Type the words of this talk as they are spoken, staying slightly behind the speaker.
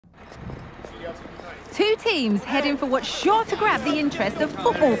Two teams heading for what's sure to grab the interest of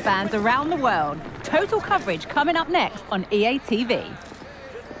football fans around the world. Total coverage coming up next on EA TV.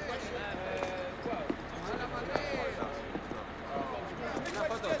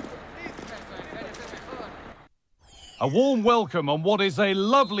 A warm welcome on what is a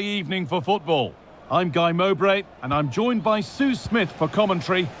lovely evening for football. I'm Guy Mowbray, and I'm joined by Sue Smith for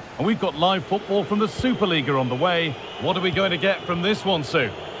commentary. And we've got live football from the Superliga on the way. What are we going to get from this one, Sue?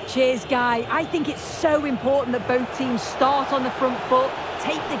 Cheers, Guy. I think it's so important that both teams start on the front foot,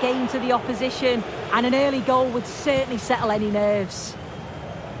 take the game to the opposition, and an early goal would certainly settle any nerves.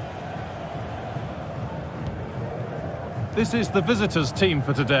 This is the visitors' team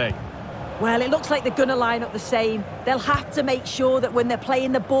for today. Well, it looks like they're going to line up the same. They'll have to make sure that when they're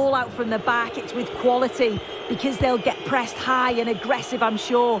playing the ball out from the back, it's with quality, because they'll get pressed high and aggressive, I'm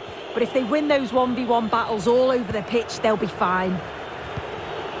sure. But if they win those 1v1 battles all over the pitch, they'll be fine.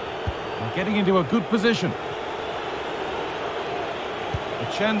 They're getting into a good position.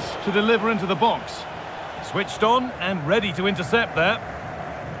 A chance to deliver into the box. Switched on and ready to intercept there.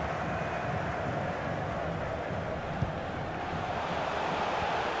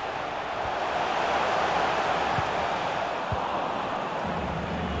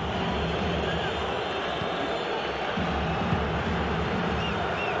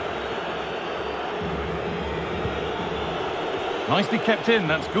 Nicely kept in,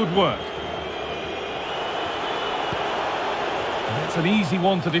 that's good work. That's an easy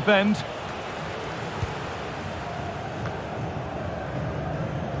one to defend.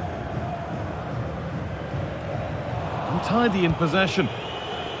 Untidy in possession.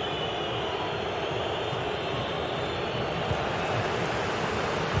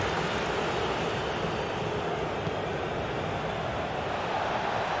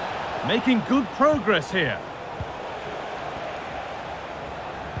 Making good progress here.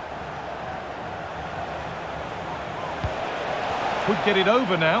 Could get it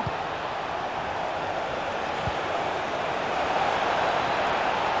over now.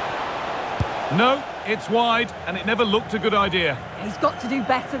 No, it's wide, and it never looked a good idea. He's got to do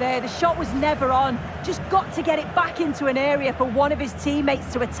better there. The shot was never on. Just got to get it back into an area for one of his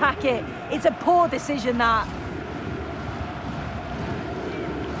teammates to attack it. It's a poor decision, that.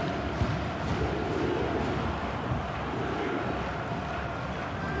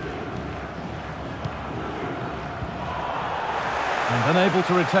 And unable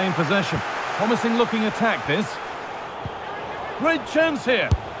to retain possession. Promising looking attack, this. Great chance here.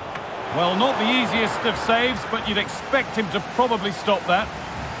 Well, not the easiest of saves, but you'd expect him to probably stop that.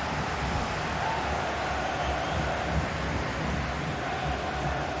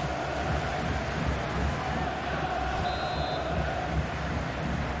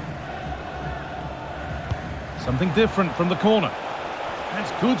 Something different from the corner.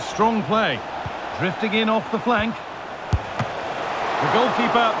 That's good, strong play. Drifting in off the flank. The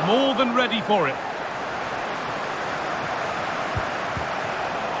goalkeeper more than ready for it.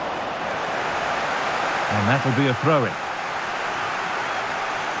 And that'll be a throw-in.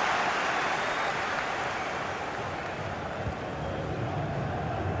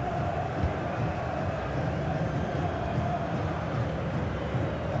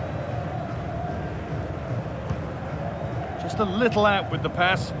 Just a little out with the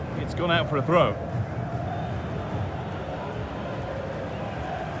pass. It's gone out for a throw.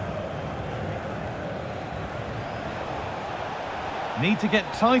 Need to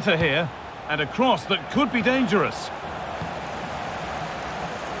get tighter here, and a cross that could be dangerous.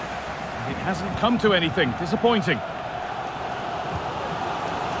 It hasn't come to anything. Disappointing.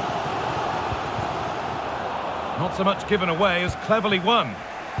 Not so much given away as cleverly won.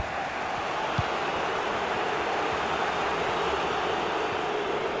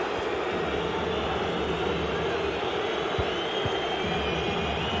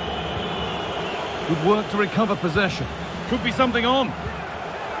 Good work to recover possession. Could be something on.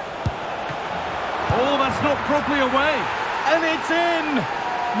 Oh, that's not properly away. And it's in!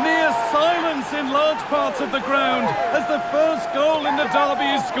 Near silence in large parts of the ground as the first goal in the derby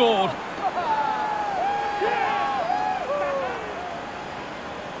is scored.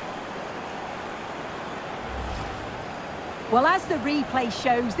 Well, as the replay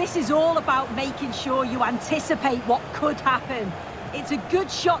shows, this is all about making sure you anticipate what could happen. It's a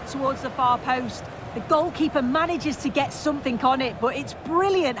good shot towards the far post. The goalkeeper manages to get something on it, but it's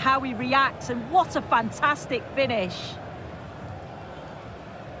brilliant how he reacts, and what a fantastic finish.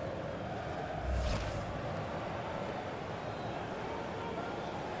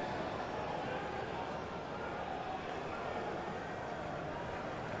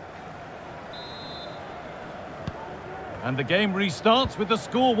 And the game restarts with the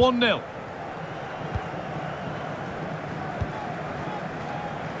score 1-0.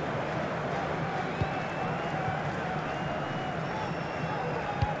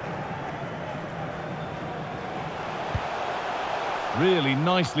 Really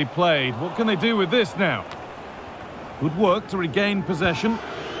nicely played. What can they do with this now? Good work to regain possession.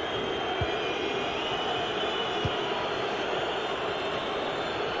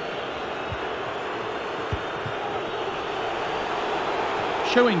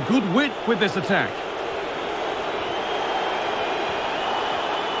 Showing good wit with this attack.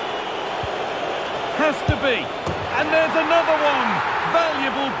 Has to be. And there's another one.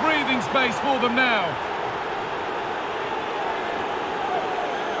 Valuable breathing space for them now.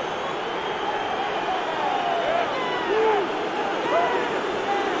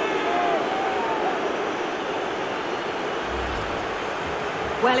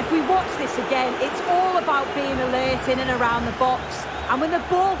 Well, if we watch this again, it's all about being alert in and around the box. And when the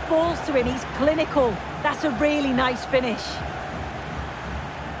ball falls to him, he's clinical. That's a really nice finish.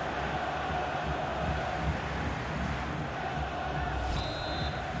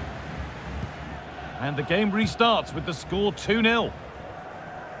 And the game restarts with the score 2-0.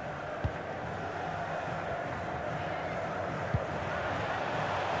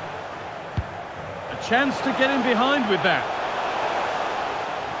 A chance to get in behind with that.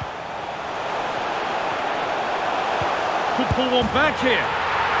 Could pull one back here.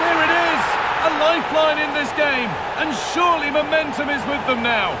 There it is! A lifeline in this game. And surely momentum is with them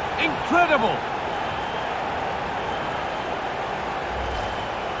now. Incredible!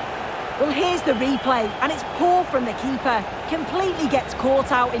 Well, here's the replay, and it's poor from the keeper. Completely gets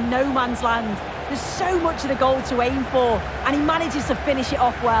caught out in no man's land. There's so much of the goal to aim for, and he manages to finish it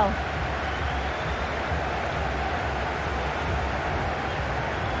off well.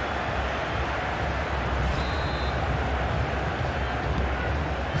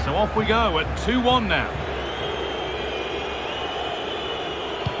 So off we go at 2-1 now.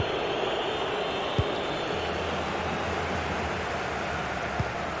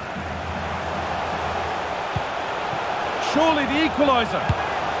 Surely the equaliser.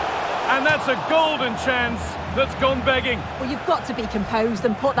 And that's a golden chance that's gone begging. Well, you've got to be composed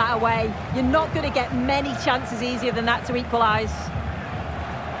and put that away. You're not going to get many chances easier than that to equalise.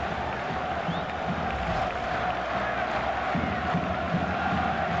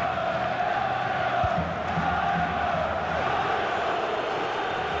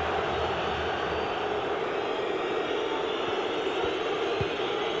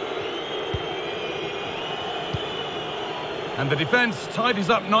 And the defence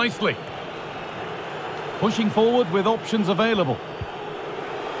tidies up nicely. Pushing forward with options available.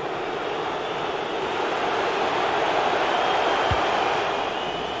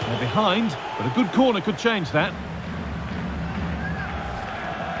 They're behind, but a good corner could change that.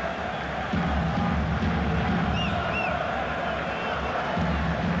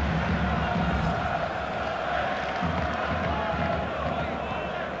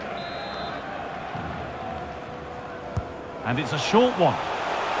 And it's a short one.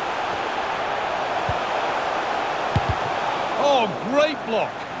 Oh, great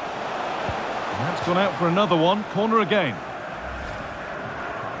block. And that's gone out for another one. Corner again.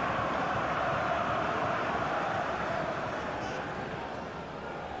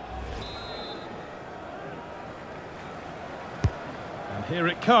 And here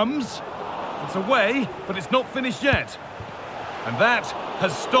it comes. It's away, but it's not finished yet. And that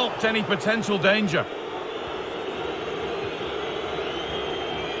has stopped any potential danger.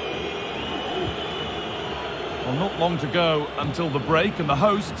 Well, not long to go until the break, and the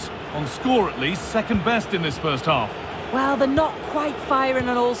hosts, on score at least, second best in this first half. Well, they're not quite firing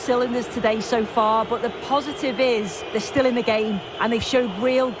on all cylinders today so far, but the positive is they're still in the game, and they've showed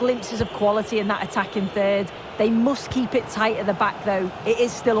real glimpses of quality in that attacking third. They must keep it tight at the back, though. It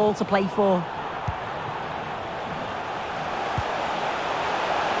is still all to play for.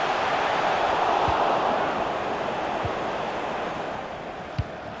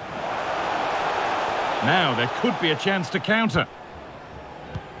 Now there could be a chance to counter.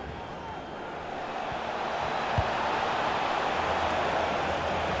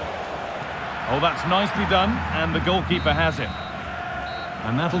 Oh, that's nicely done, and the goalkeeper has it.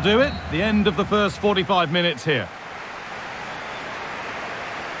 And that'll do it. The end of the first 45 minutes here.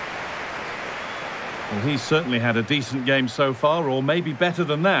 Well, he's certainly had a decent game so far, or maybe better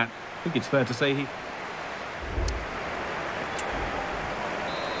than that. I think it's fair to say he...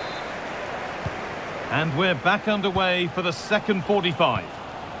 And we're back underway for the second 45.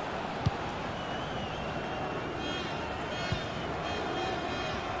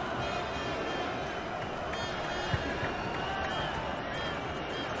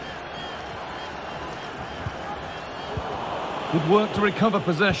 Good work to recover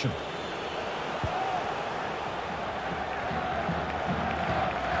possession.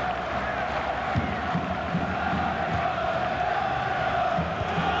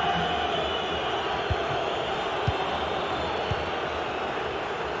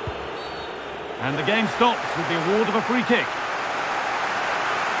 And the game stops with the award of a free kick.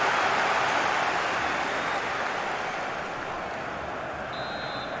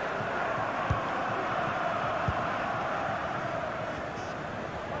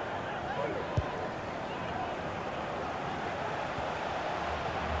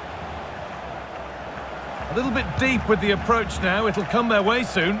 A little bit deep with the approach now. It'll come their way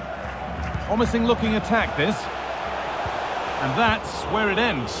soon. Promising looking attack, this. And that's where it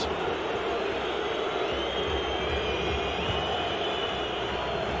ends.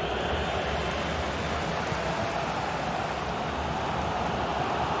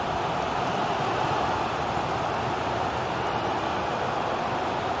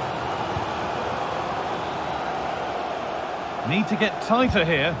 Need to get tighter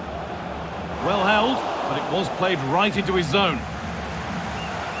here. Well held, but it was played right into his zone.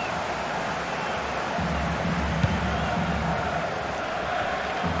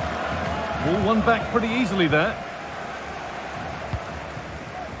 Ball won back pretty easily there.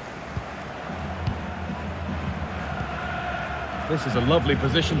 This is a lovely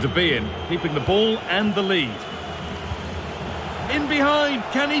position to be in, keeping the ball and the lead. In behind,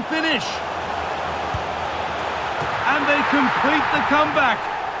 can he finish? And they complete the comeback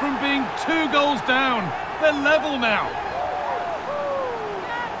from being 2 goals down. They're level now.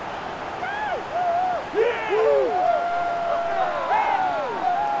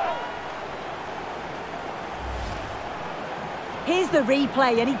 Here's the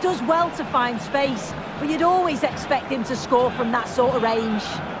replay, and he does well to find space, but you'd always expect him to score from that sort of range.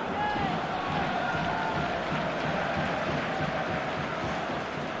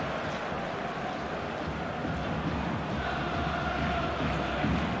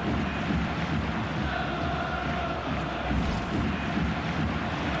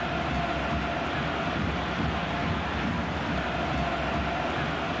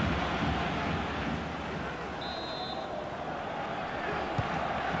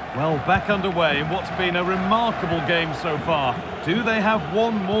 Well, back underway in what's been a remarkable game so far. Do they have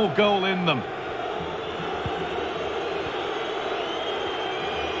one more goal in them?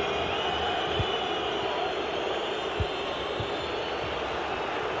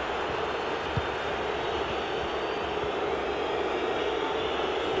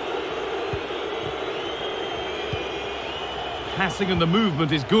 Passing and the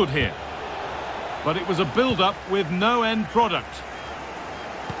movement is good here. But it was a build-up with no end product.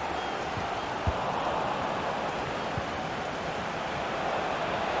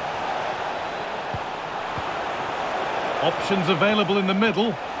 Options available in the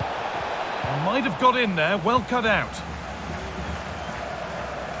middle. Might have got in there, well cut out.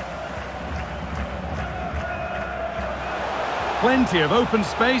 Plenty of open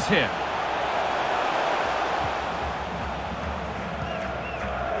space here.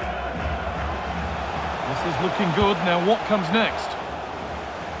 This is looking good. Now what comes next?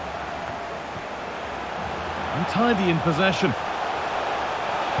 Untidy in possession.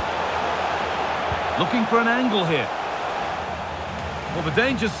 Looking for an angle here. Well, the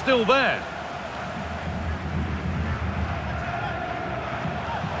danger's still there.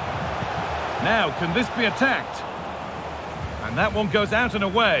 Now, can this be attacked? And that one goes out and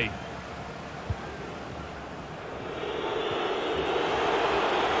away.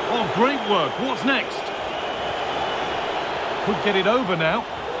 Oh, great work. What's next? Could get it over now.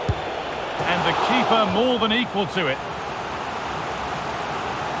 And the keeper more than equal to it.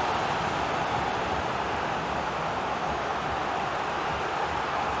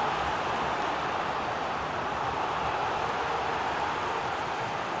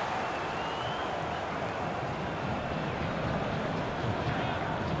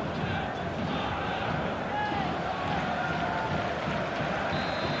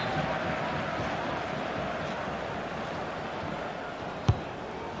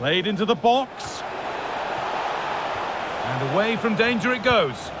 Played into the box. And away from danger it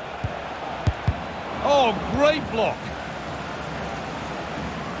goes. Oh, great block.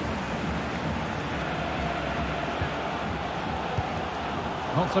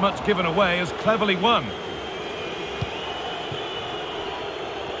 Not so much given away as cleverly won.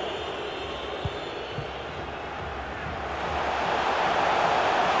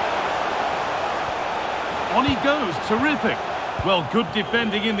 On he goes, terrific. Well, good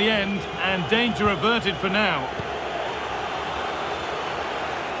defending in the end, and danger averted for now.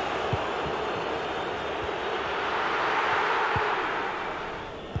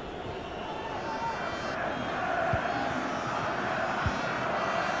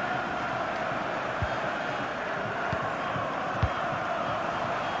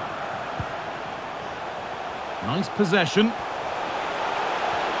 Nice possession.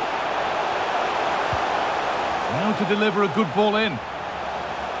 to deliver a good ball in. It's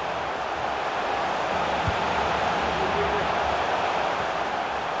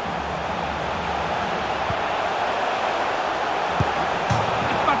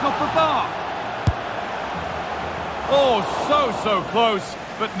back off the bar. Oh, so close.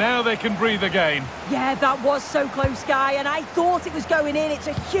 But now they can breathe again. Yeah, that was so close, Guy, and I thought it was going in. It's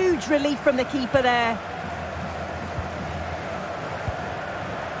a huge relief from the keeper there.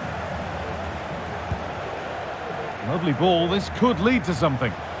 Lovely ball. This could lead to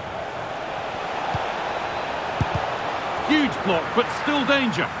something. Huge block, but still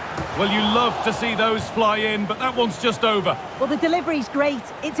danger. Well, you love to see those fly in, but that one's just over. Well, the delivery's great.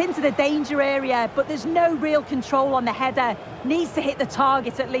 It's into the danger area, but there's no real control on the header. Needs to hit the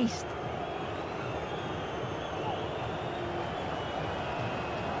target at least.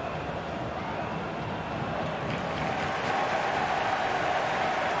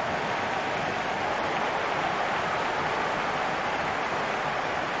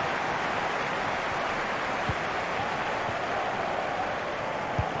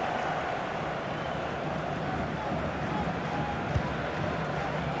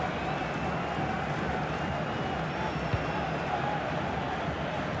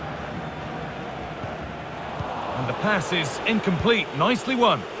 And the pass is incomplete. Nicely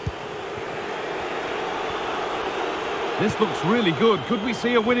won. This looks really good. Could we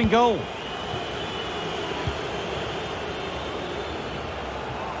see a winning goal?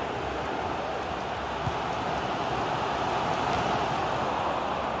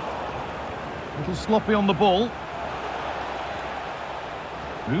 A little sloppy on the ball.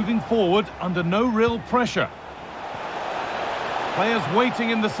 Moving forward under no real pressure. Players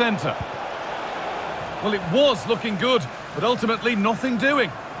waiting in the centre. Well, it was looking good, but ultimately nothing doing.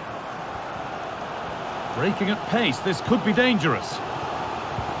 Breaking at pace, this could be dangerous.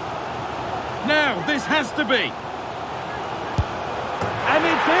 Now, this has to be. And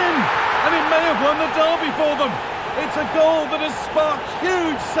it's in! And it may have won the derby for them. It's a goal that has sparked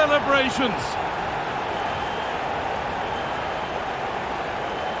huge celebrations.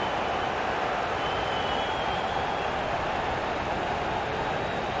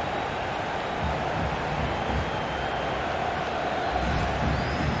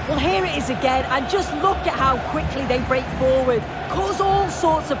 Well, here it is again, and just look at how quickly they break forward, cause all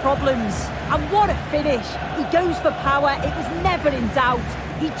sorts of problems. And what a finish. He goes for power, it was never in doubt.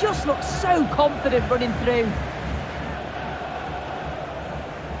 He just looks so confident running through.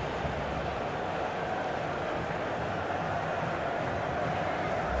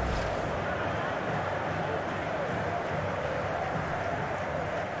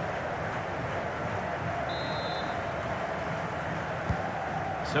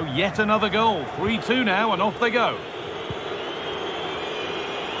 So yet another goal. 3-2 now, and off they go.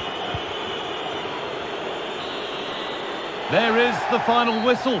 There is the final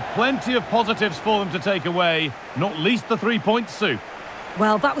whistle. Plenty of positives for them to take away, not least the 3 points, Sue.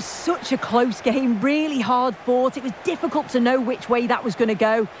 Well, that was such a close game, really hard fought. It was difficult to know which way that was going to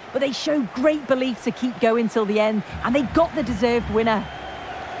go, but they showed great belief to keep going till the end, and they got the deserved winner.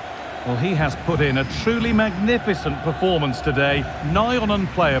 Well, he has put in a truly magnificent performance today, nigh on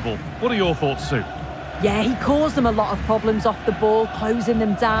unplayable. What are your thoughts, Sue? Yeah, he caused them a lot of problems off the ball, closing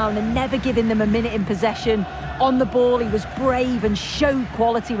them down and never giving them a minute in possession. On the ball, he was brave and showed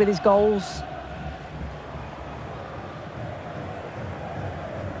quality with his goals.